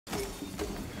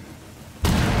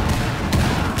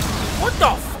the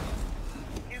f-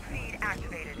 New feed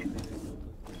activated.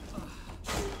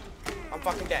 I'm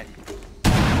fucking dead.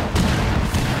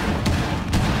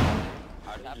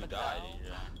 How did you die,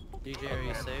 DJ, are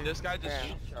you safe? This guy just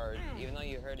charged. Even though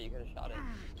you heard it, you could have shot it.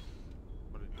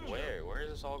 Where? Where is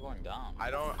this all going down?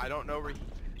 I don't know where he...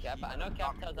 I know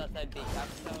Capital's outside B.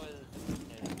 Capital is...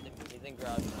 he's in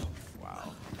garage now.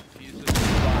 Wow.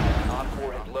 Op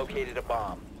 4 has located a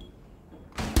bomb.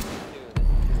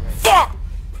 Fuck!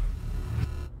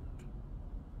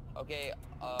 Okay,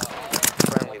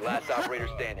 Friendly, last operator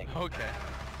standing. Okay.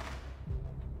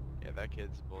 Yeah, that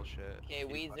kid's bullshit. okay,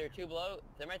 Weeds, there are two below.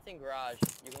 Zimmer's in garage.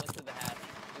 You can look through the hatch.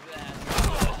 Look through the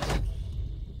hatch.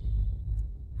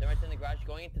 Zimmer's in the garage,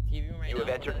 going into the TV room right You now. have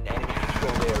entered an enemy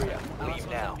controlled area. Leave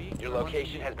now. Your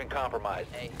location has been compromised.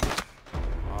 Hey.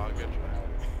 Oh, good try.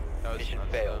 That was Mission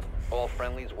nuts, failed. All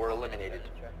friendlies were eliminated.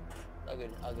 All good,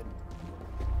 all good.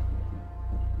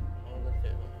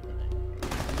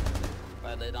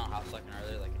 But they don't house second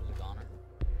earlier, like it was a goner.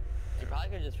 You probably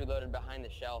could have just reloaded behind the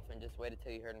shelf and just waited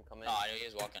till you heard him come in. No, I knew he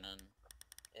was walking in.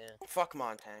 Yeah. Fuck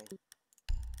Montang.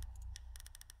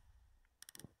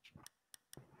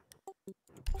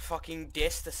 Fucking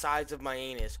disc the size of my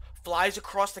anus. Flies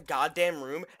across the goddamn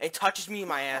room and touches me in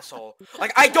my asshole.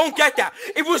 Like, I don't get that.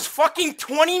 It was fucking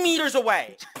 20 meters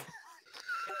away.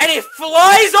 And it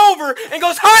flies over and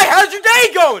goes, "Hi, how's your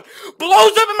day going?"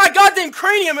 Blows up in my goddamn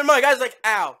cranium and my guy's like,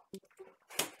 "Ow."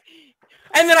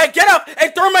 And then I get up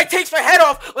and Thermite takes my head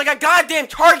off like a goddamn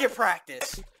target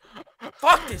practice.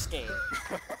 Fuck this game.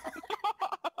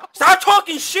 Stop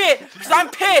talking shit, because I'm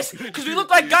pissed, because we look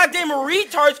like goddamn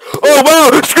retards. Oh, wow,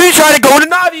 screenshot it, going to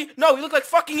Navi. No, we look like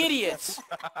fucking idiots.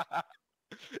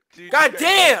 Dude, God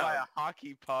damn. by a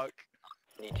hockey puck.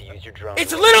 Need to use your drone.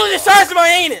 It's literally the size of my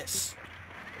anus.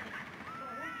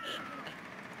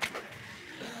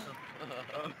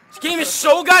 This game is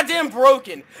so goddamn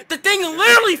broken. The thing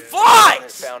literally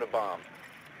flies. Found a bomb.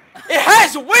 It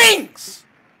has wings.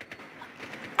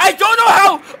 I don't know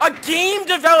how a game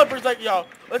developer's like, yo,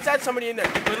 let's add somebody in there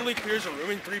who literally clears a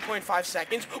room in 3.5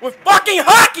 seconds with fucking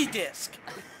hockey disc.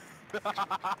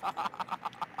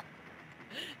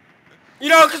 You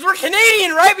know, because we're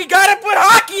Canadian, right? We gotta put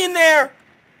hockey in there.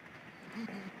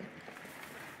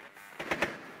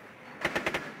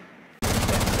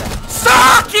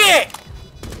 Suck it!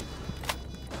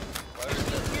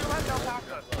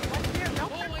 Oh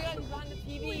my god, he's behind the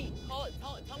TV! Call it,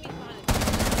 tell me he's behind the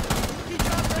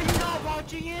TV. Are you not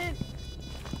watching it?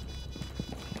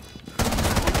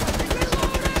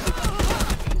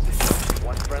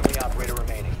 One friendly operator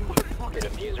remaining. The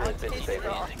diffuser has been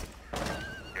stabilized.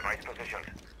 Device positioned.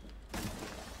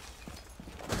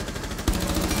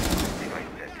 Device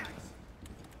set.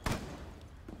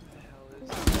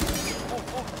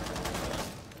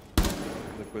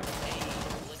 Liquid.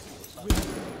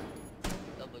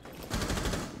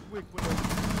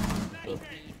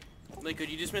 Liquid,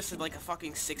 you just missed like a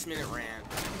fucking 6-minute rant.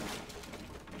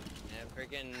 Yeah,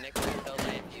 freaking Nick will tell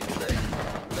me if you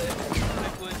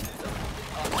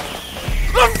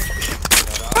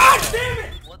God damn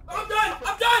it! I'm done!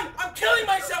 I'm done! I'm killing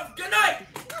myself! Good night!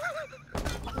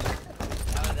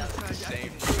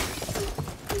 Same.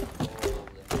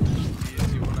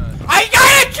 I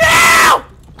got a kill!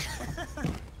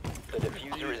 The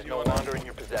diffuser is no longer in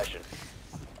your possession.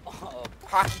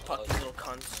 Hockey puck, you little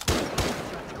cunts.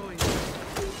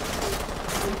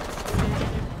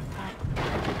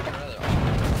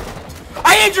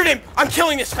 I injured him! I'm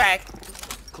killing this fag!